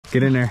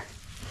Get in there.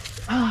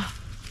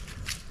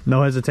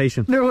 No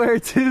hesitation. Nowhere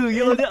too.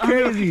 You look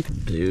crazy.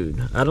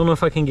 Dude, I don't know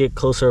if I can get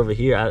closer over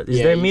here. Is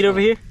there meat over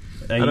here?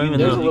 I don't even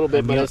know. There's a little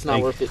bit, but it's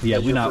not worth it. Yeah,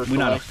 we're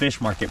not a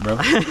fish market, bro.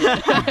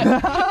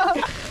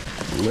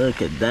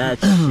 Look at that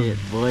shit,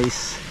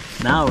 boys.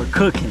 Now we're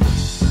cooking.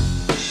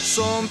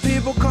 Some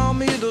people call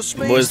me the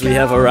space Boys, we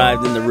have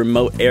arrived in the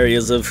remote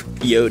areas of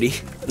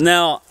Yodi.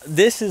 Now,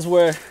 this is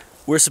where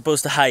we're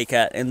supposed to hike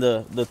at, and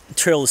the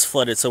trail is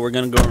flooded, so we're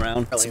gonna go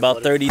around. It's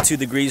about 32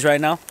 degrees right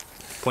now.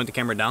 Point the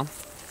camera down.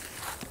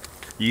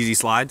 Easy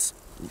slides.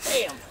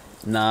 Damn.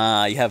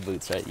 Nah, you have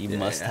boots, right? You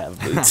must have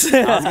boots.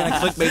 I was gonna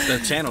clickbait the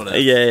channel though.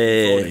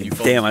 Yeah.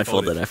 Damn, I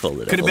folded.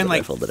 Could have been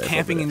like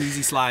camping in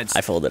easy slides.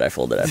 I folded. Bro,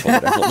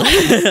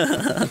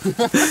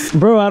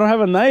 I don't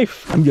have a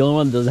knife. I'm the only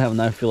one that doesn't have a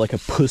knife. I feel like a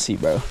pussy,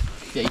 bro.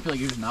 Yeah, you feel like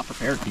you're just not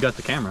prepared. You got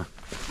the camera.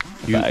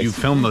 You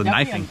filmed the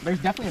knifing. There's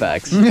definitely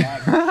Facts.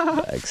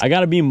 I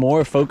gotta be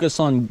more focused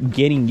on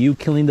getting you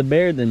killing the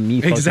bear than me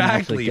fucking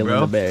actually killing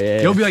the bear.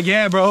 Yeah, You'll be like,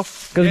 yeah, bro.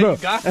 Cause bro, you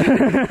got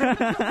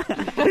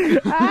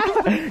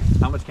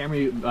how much camera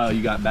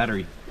you got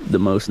battery? The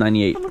most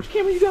 98. How much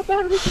camera you got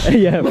battery?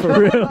 Yeah, for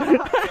real.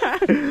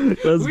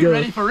 Let's go. We're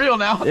ready for real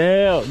now.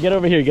 Yeah, get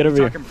over here. Get over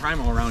here. Talking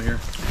primal around here.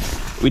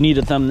 We need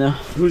a thumbnail.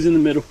 Who's in the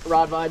middle?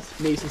 Rod vibes.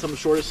 Me, since I'm the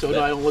shortest, so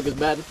I don't look as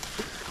bad.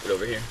 Get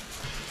over here.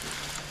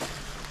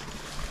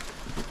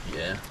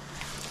 Yeah.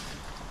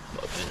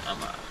 Okay, I'm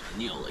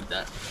kneel like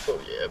that. Oh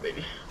yeah,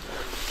 baby.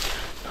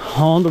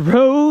 On the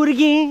road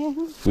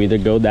again. We either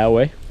go that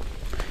way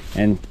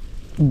and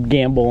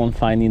gamble on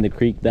finding the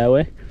creek that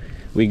way.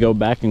 We go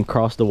back and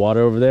cross the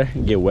water over there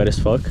and get wet as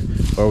fuck.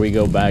 Or we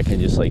go back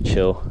and just like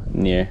chill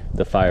near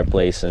the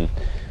fireplace and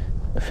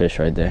a fish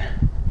right there.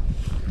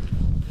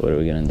 What are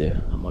we gonna do?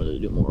 I'm gonna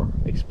do more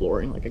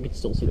exploring. Like I can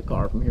still see the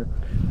car from here.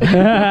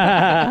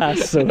 I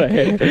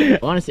swear.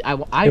 Honestly,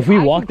 if we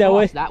walk that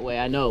way,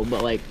 I know,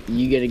 but like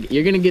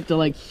you're gonna get to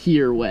like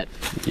here wet.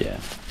 Yeah.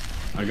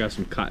 I got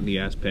some cottony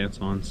ass pants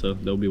on, so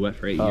they'll be wet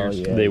for 8 years.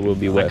 Yeah. They will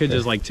be wet. I could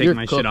just like take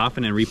my shit off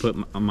and then re-put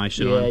my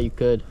shit on. Yeah, you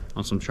could.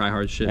 On some try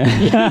hard shit.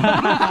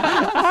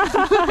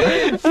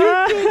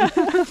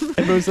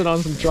 Roast it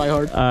on some try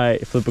hard.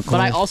 Alright, flip a coin.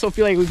 But I also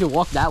feel like we could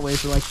walk that way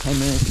for like 10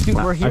 minutes. Dude,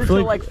 we're here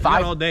till like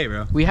 5 all day,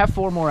 bro. We have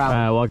 4 more hours.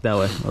 Alright, walk that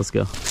way. Let's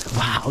go.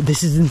 Wow,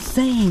 this is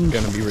insane. It's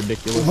gonna be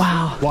ridiculous.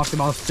 Wow. Walked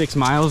about 6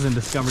 miles and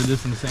discovered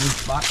this in the same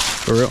spot.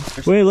 For real.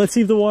 Wait, let's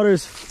see if the water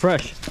is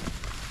fresh.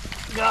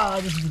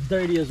 God, this is the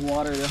dirtiest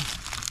water though.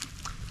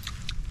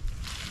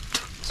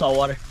 Salt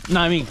water. No,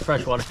 I mean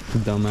fresh water.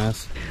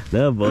 Dumbass.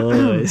 The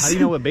boys. How do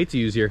you know what bait to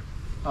use here?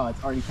 Oh,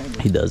 it's already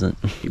tangled. He doesn't.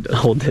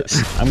 Hold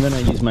this. I'm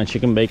gonna use my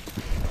chicken bake.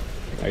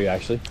 Are you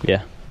actually?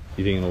 Yeah.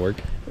 You think it'll work?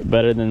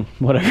 Better than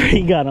whatever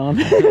he got on.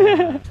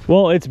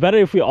 Well, it's better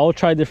if we all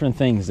try different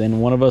things. Then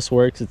one of us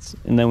works,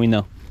 and then we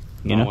know.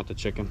 You know? I want the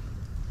chicken.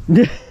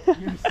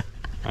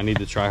 I need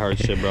to try hard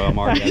shit, bro. I'm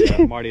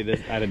already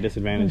at a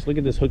disadvantage. Look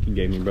at this hook you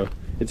gave me, bro.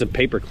 It's a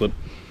paper clip.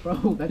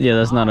 Bro,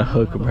 that's not a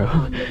hook, bro.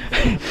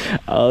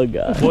 Oh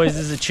god. Boys,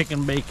 this is a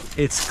chicken bake.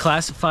 It's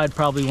classified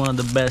probably one of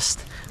the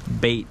best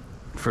bait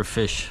for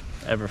fish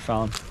ever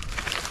found.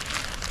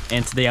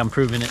 And today I'm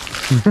proving it.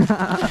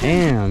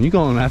 Damn, you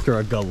going after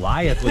a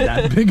Goliath with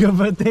that big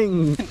of a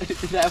thing.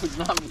 That was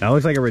not me. That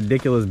looks like a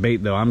ridiculous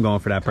bait though. I'm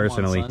going for that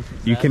personally.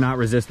 You cannot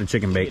resist the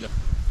chicken bait.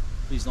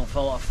 Please don't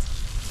fall off.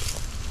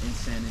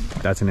 Insanity.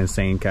 That's an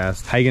insane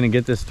cast. How you gonna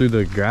get this through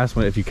the grass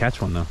if you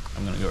catch one though?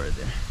 I'm gonna go right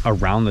there.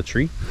 Around the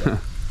tree? Yeah.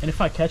 And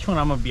if I catch one,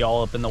 I'm gonna be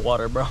all up in the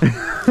water, bro.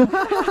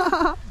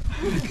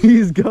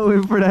 He's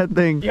going for that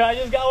thing. Yeah, I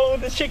just got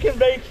one with the chicken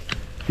bake.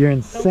 You're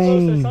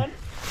insane. Closer,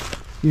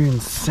 you're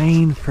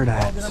insane for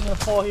that. Then I'm gonna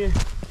fall here.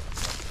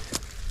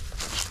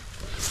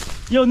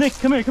 Yo, Nick,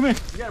 come here, come here.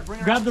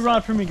 Grab the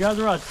rod for me, grab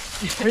the rod.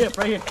 Hurry up,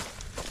 right here.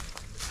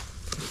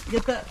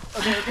 Get that.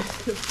 Okay,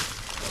 okay.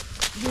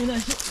 Give me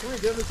that shit. Come here,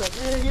 give us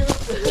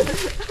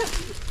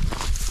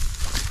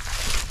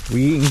that. We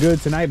eating good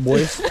tonight,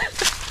 boys.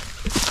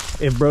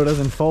 If bro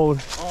doesn't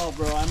fold. Oh,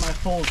 bro, I might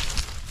fold.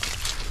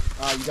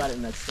 Oh, you got it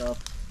in that stuff.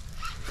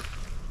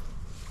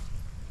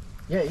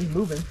 Yeah, he's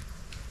moving.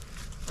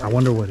 I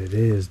wonder what it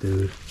is,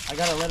 dude. I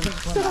gotta let him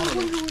swim out of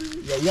it.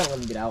 Yeah, you gotta let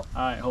him get out.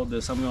 Alright, hold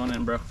this. I'm going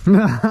in, bro.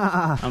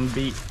 I'm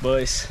beat,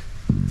 boys.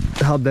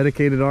 How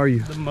dedicated are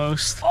you? The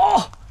most.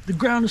 Oh, the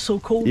ground is so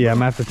cold. Yeah, bro. I'm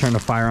gonna have to turn the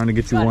fire on to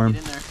get you warm.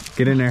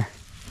 Get in there.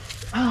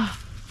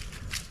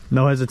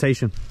 No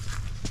hesitation.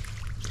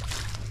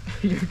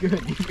 You're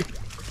good.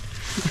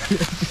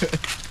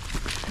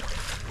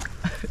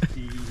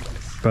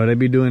 Bro, they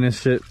be doing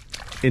this shit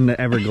in the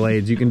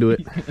Everglades. You can do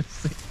it.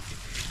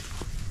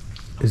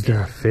 Is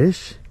there a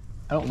fish?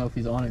 I don't know if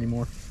he's on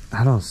anymore.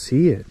 I don't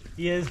see it.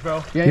 He is,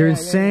 bro. Yeah, you're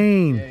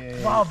insane.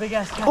 Yeah. Wow, big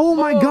ass catfish. Oh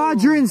my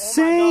god, you're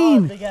insane. Oh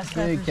my god, big ass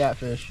catfish. Big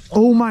catfish.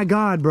 Oh my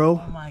god, bro.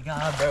 Oh my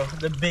god, bro.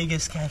 The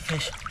biggest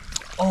catfish.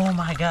 Oh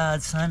my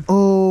god, son.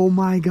 Oh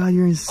my god,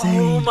 you're insane.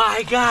 Oh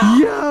my god.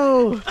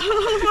 Yo!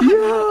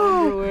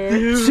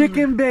 Yo!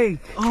 Chicken bake.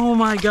 Oh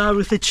my god,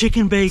 with the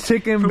chicken bake.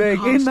 Chicken bake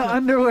in the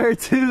underwear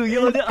too.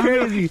 You look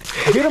crazy.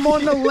 Get him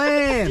on the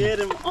land. Get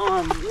him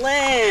on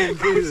land,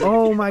 dude.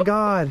 Oh my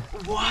god.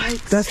 What?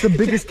 That's the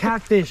biggest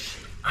catfish.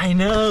 I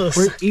know.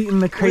 We're eating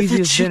the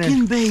craziest dinner.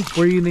 Chicken bake.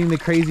 We're eating the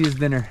craziest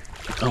dinner.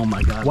 Oh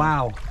my god.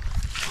 Wow.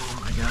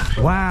 Oh my god.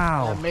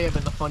 Wow. That may have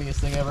been the funniest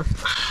thing ever.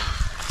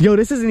 Yo,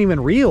 this isn't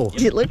even real.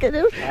 Look at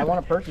him. I want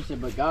to purchase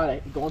it, but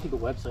God, going through the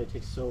website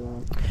takes so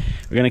long.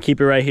 We're gonna keep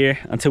it right here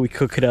until we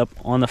cook it up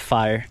on the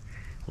fire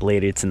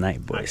later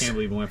tonight, boys. I can't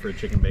believe we went for a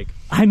chicken bake.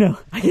 I know.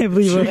 I can't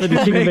believe we went for the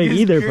chicken bake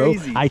either, bro.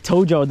 crazy. I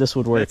told y'all this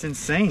would work. That's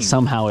insane.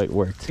 Somehow it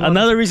worked.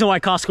 Another reason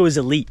why Costco is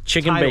elite.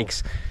 Chicken Title.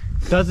 bakes.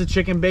 Does the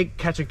chicken bake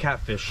catch a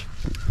catfish?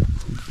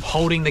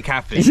 Holding the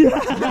catfish.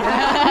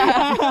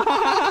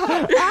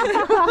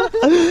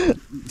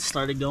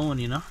 Started going,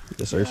 you know?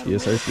 Yes, sir.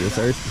 Yes, sir. Yes,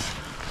 sir.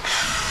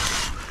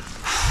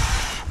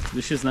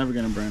 This shit's never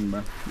gonna burn,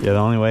 bro. Yeah, the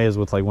only way is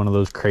with like one of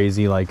those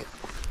crazy like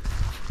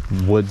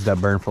woods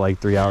that burn for like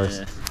 3 hours.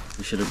 Yeah,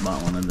 we should have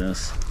bought one of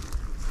this.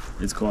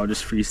 It's cool. I'll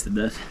just freeze to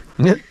death.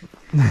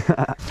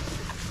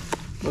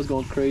 Bro's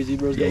going crazy,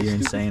 bro's Yeah, going you're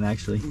stupid. insane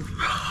actually.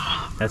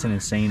 That's an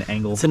insane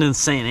angle. It's an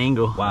insane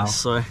angle. Wow. I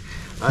swear.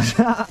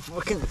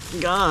 Fucking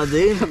God,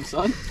 dude.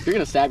 Son, you're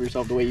gonna stab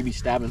yourself the way you be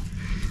stabbing.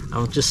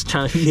 I'm just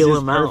trying to feel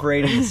him out.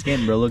 Perforating the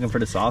skin, bro, looking for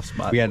the soft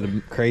spot. We had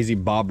a crazy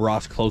Bob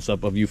Ross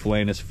close-up of you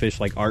filleting this fish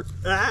like art.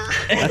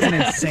 That's an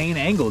insane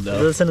angle,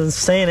 though. That's an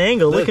insane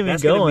angle. Look at me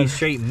that's gonna going. be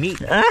straight meat.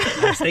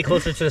 Stay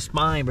closer to the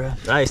spine, bro.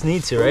 I just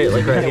need to, right?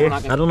 Like right here.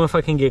 I don't know if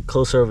I can get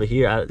closer over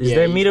here. Is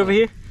there meat over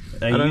here?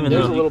 I don't even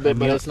There's know. a little bit,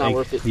 but it's not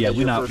worth it. Yeah, That's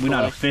we're your not first a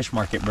fillet. fish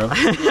market, bro.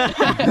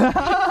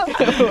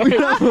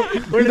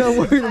 we're not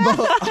worried about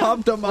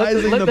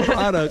optimizing the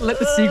product. Let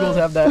the seagulls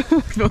have that.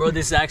 Bro,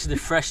 this is actually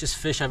the freshest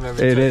fish I've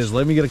ever It touched. is.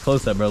 Let me get a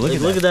close up, bro. Look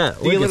at that.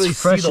 Look, You can literally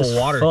it's fresh see as the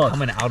water fuck.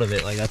 coming out of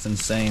it. Like that's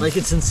insane. Like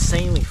it's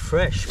insanely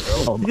fresh,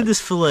 bro. Look at this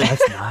fillet.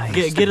 That's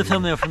nice. Get a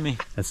thumbnail for me.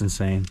 That's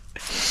insane.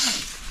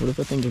 What if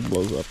that thing just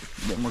blows up?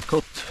 Get more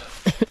cooked.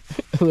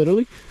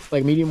 Literally?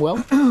 Like medium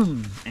well?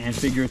 And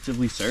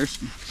figuratively, sirs.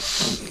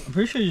 I'm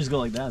pretty sure you just go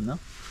like that, no?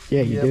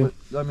 Yeah, you do.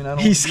 But, I mean, I don't.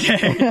 He's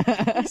scared.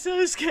 He's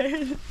so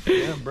scared.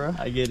 Yeah, bro.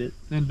 I get it.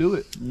 Then do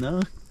it,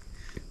 No.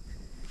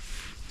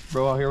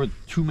 bro. Out here with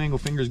 2 mango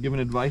fingers giving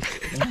advice.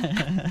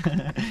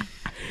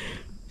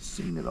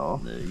 Seen it all.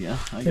 There you go.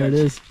 I There got it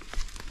you. is.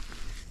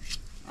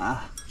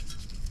 Yeah,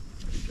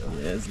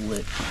 it's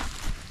lit.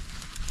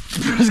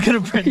 Bro's gonna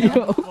burn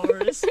down the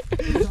forest.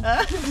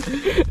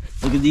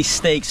 Look at these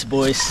steaks,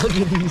 boys. Look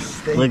at these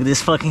steaks. Look at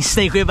this fucking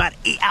steak we're about to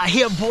eat out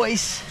here,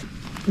 boys.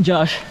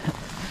 Josh,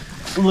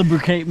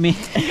 lubricate me.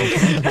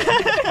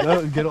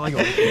 No, get it like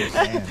a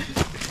man.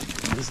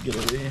 Just get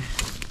over here.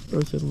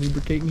 Bro said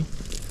lubricate me.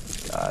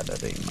 God,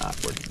 that ain't not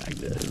working like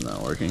that. It's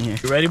not working here.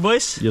 You ready,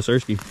 boys? Yes,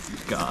 Sirski.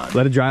 God.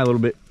 Let it dry a little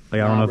bit.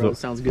 Like I don't know Bro, if it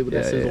sounds good with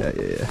that sizzle.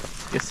 yeah.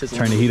 It's sizzling.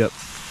 Trying to heat up.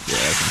 Put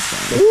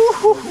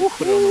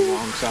it on the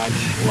wrong side.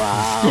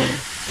 Wow.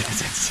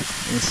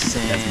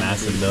 Insane. That's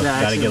massive, though.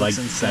 That Gotta actually get like,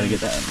 looks gotta insane.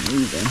 get that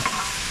moving.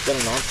 Is that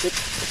a non-stick?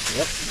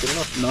 Yep, good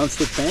enough.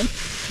 Non-stick pan?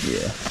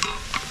 Yeah,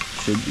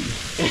 should be.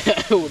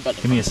 We're about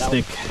to Give me a find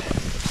out. stick.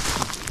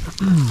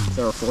 Is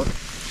there a fork?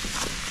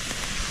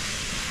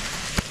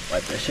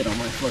 Wipe that shit on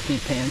my fucking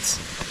pants.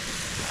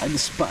 I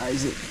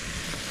despise it.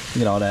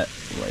 Get all that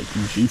like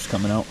juice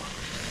coming out.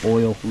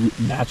 Oil,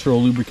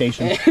 natural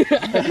lubrication.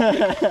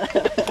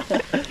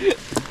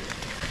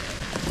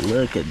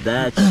 Look at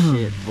that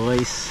shit,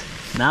 boys.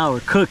 Now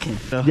we're cooking.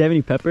 Do you have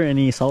any pepper,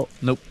 any salt?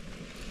 Nope.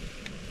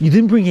 You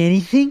didn't bring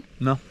anything?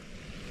 No.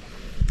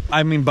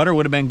 I mean, butter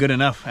would have been good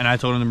enough, and I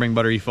told him to bring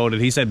butter. He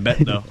folded. He said bet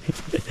though,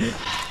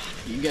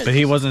 You guys, but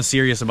he wasn't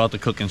serious about the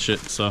cooking shit,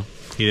 so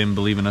he didn't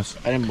believe in us.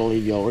 I didn't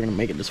believe y'all were gonna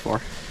make it this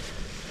far.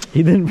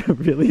 He didn't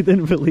really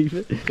didn't believe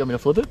it. You want me to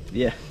flip it?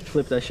 Yeah,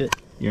 flip that shit.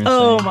 You're insane.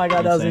 Oh my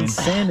god, that was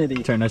Insane.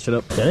 insanity. Turn that shit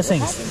up. Yeah, this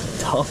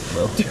thing's tough,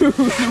 bro. Dude,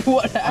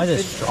 what Why is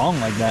it strong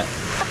like that?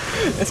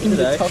 That's gonna be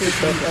the toughest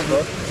stuff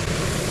ever.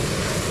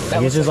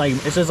 Like,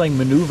 it's just like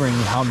maneuvering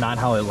how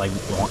it like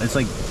it's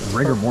like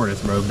rigor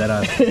mortis, bro.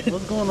 That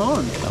What's going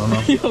on? I don't know.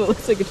 Yo, it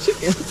looks like a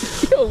chicken.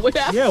 Yo, what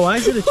happened? Yeah, why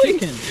is it a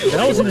chicken?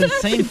 That was an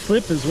insane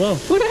flip as well.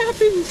 What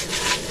happened?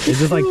 It's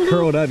just like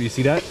curled up. You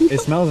see that? It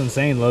smells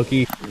insane,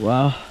 Loki.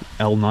 Wow.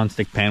 L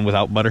non-stick pan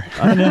without butter.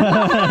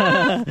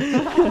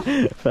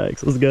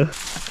 Facts, let's go.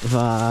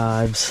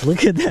 Vibes.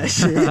 Look at that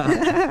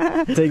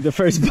shit. Take the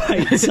first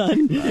bite,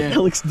 son. That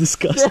looks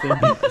disgusting.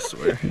 I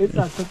swear. It's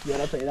not cooked yet,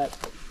 I'll tell you that.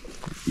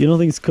 You don't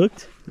think it's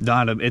cooked?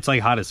 Nah, it's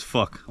like hot as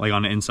fuck, like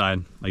on the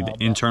inside. Like the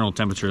internal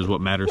temperature is what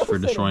matters for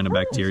destroying the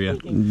bacteria.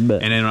 And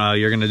Bet. then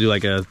you're gonna do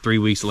like a 3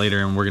 weeks later,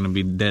 and we're gonna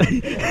be dead.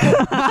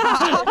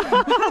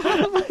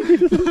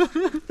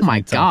 Oh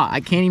my god,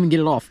 I can't even get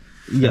it off.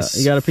 You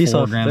got a piece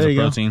 4 off. grams There of you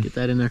go. protein. Get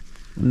that in there.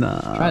 Nah,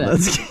 Try that.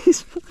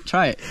 that's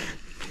Try it.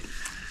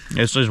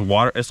 It's just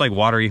water. It's like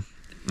watery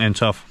and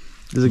tough.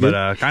 Is it But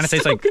good? kind of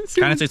tastes like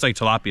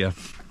tilapia.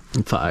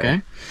 Fire.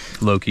 Okay.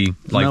 Low key,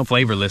 like Nope.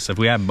 flavorless. If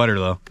we have butter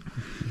though,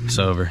 it's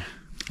over.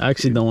 I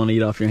actually don't want to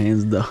eat off your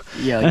hands though.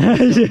 Yeah,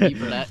 get in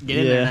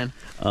there, man.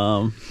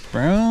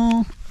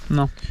 Bro.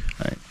 No. All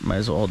right, might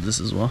as well hold this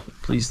as well,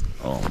 please.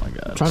 Oh my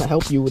god. I'm trying to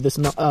help you with this.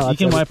 You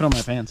can wipe it on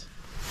my pants.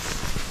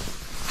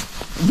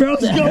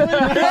 Bro's going.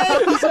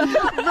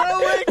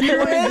 He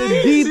wanted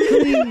the deep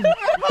clean.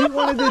 He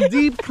wanted the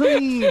deep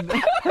clean.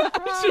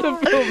 Should have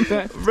filmed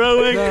that.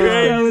 Bro went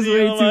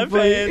crazy on my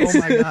pants. Oh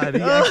my god,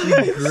 he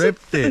actually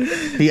gripped it.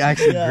 He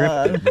actually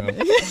gripped it, bro.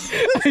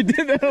 I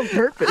did that on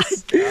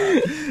purpose.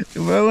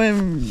 Bro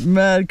went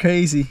mad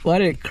crazy. Why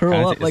did it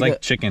curl up It's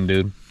like chicken,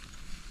 dude.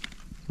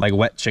 Like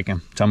wet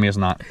chicken. Tell me it's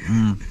not.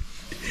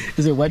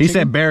 Is it wet He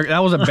chicken? said Bear. That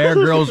was a Bear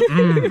Grylls.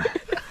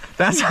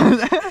 That's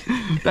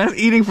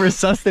eating for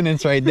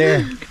sustenance right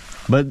there.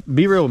 But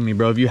be real with me,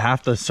 bro. If you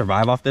have to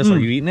survive off this, are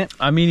you eating it?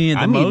 I'm eating it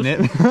the I'm most.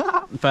 eating it.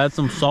 If I had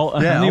some salt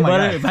and Yeah, honey oh my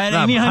butter, God. if I had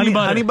Nah, any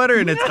honey butter,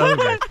 and it's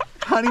over.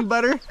 Honey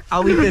butter.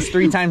 I'll eat this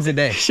 3 times a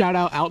day. Shout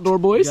out Outdoor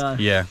Boys. God.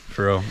 Yeah,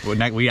 for real.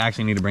 We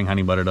actually need to bring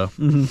honey butter though.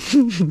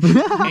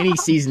 Any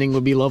seasoning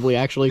would be lovely,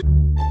 actually.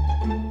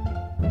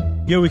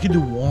 Yeah, we can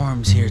do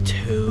worms here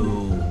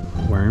too.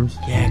 Worms.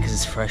 Yeah, because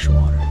it's fresh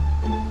water.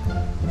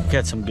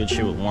 Got some good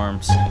shit with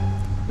worms.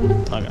 I'm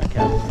not gonna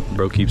count.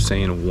 Bro keeps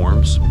saying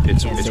worms.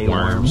 It's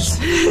worms.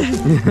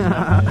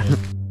 Yeah,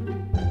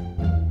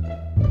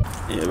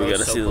 we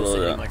gotta see the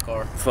loadout. my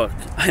car. Fuck,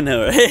 I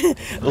know, right?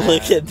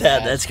 Look at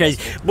that, that's crazy.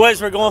 Boys,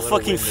 we're going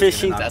fucking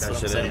fishing. That's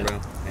what I'm saying.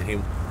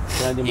 Can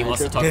I do He my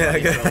wants to intro? talk about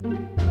it.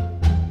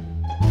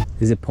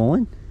 Is it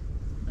pulling?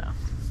 No.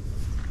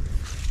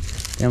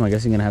 Damn, I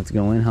guess you're gonna have to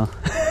go in, huh?